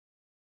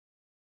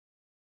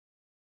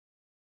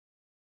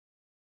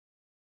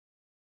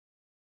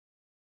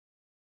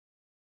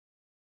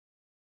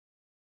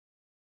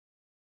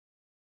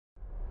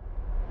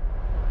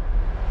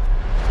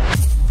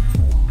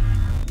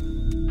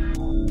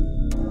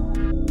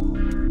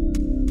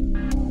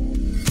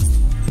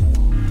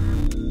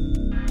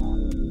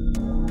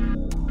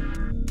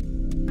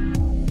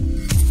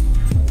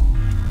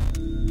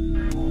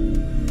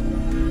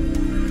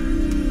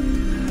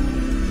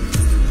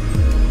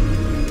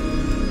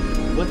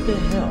What the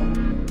hell?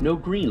 No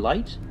green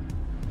lights?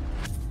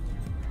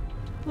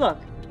 Look,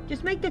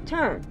 just make the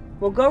turn.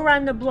 We'll go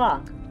around the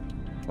block.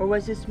 Or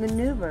was this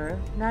maneuver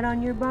not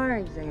on your bar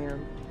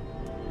exam?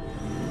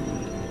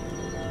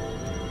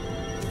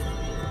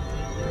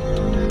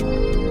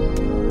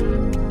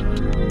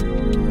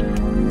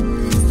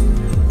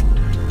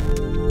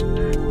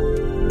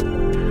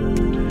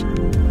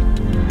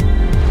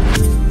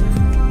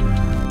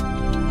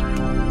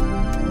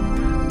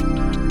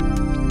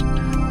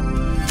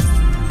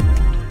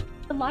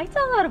 The lights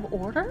all out of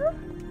order?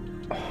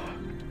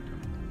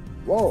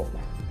 Whoa,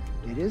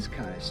 it is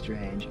kind of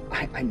strange.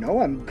 I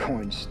know I'm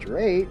going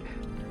straight.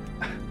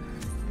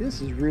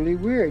 This is really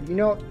weird. You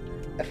know,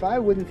 if I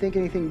wouldn't think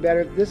anything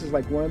better, this is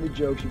like one of the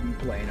jokes you'd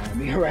be playing on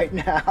me right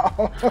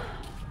now.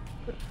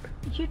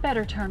 You'd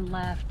better turn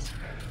left.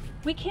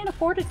 We can't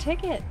afford a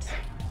ticket.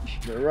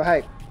 You're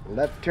right.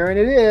 Left turn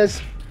it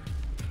is.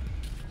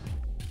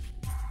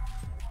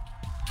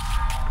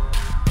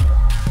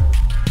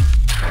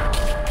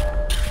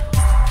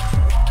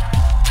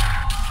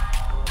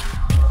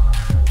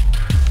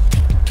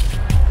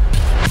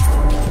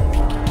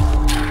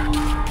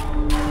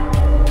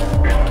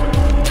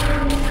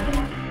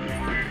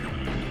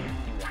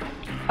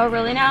 Oh,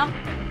 really now?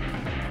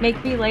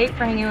 Make me late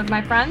for hanging with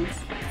my friends?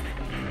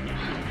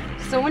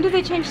 So when did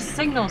they change the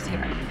signals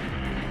here?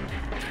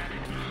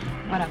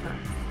 Whatever.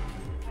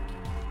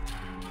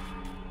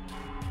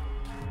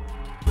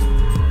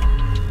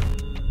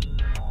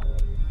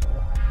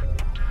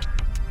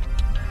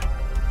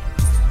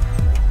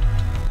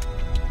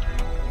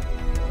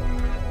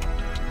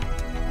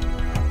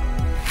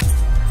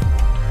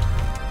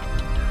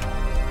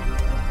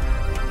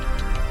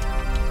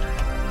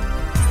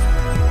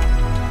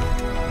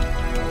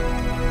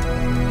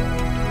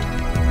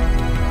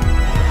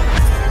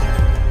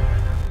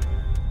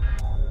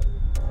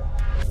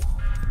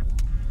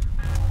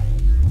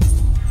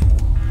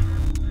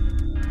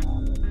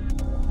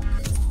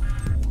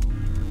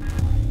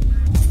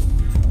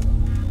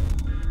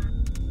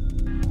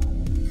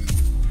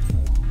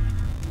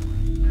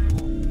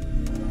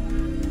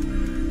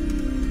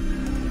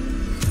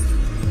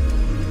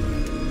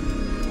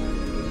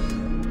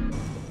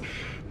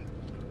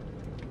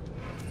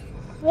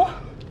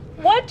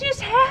 What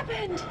just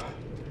happened?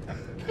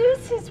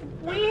 This is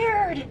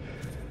weird.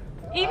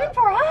 Even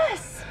for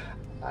us.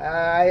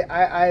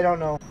 I don't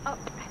know.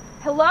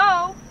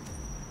 Hello?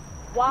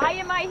 Why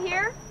am I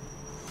here?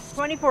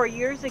 24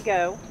 years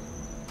ago.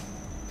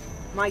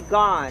 My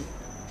God.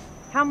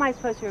 How am I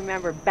supposed to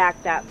remember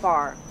back that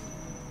far?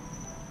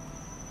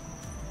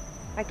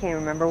 I can't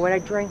remember what I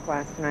drank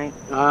last night.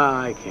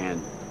 I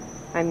can.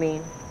 I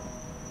mean,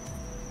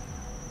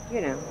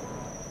 you know,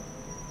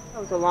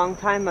 that was a long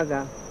time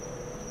ago.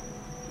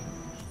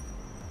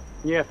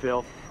 Yeah,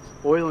 Phil.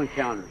 Oil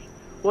encounters.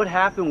 What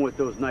happened with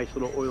those nice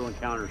little oil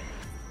encounters?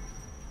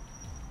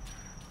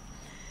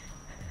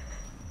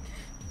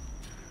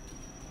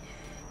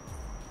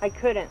 I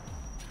couldn't.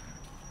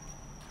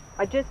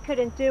 I just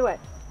couldn't do it.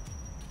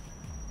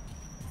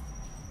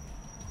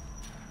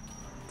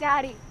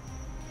 Daddy,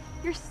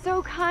 you're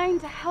so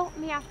kind to help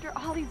me after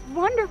all these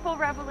wonderful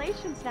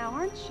revelations now,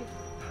 aren't you?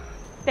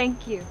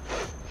 Thank you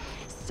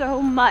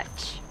so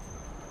much.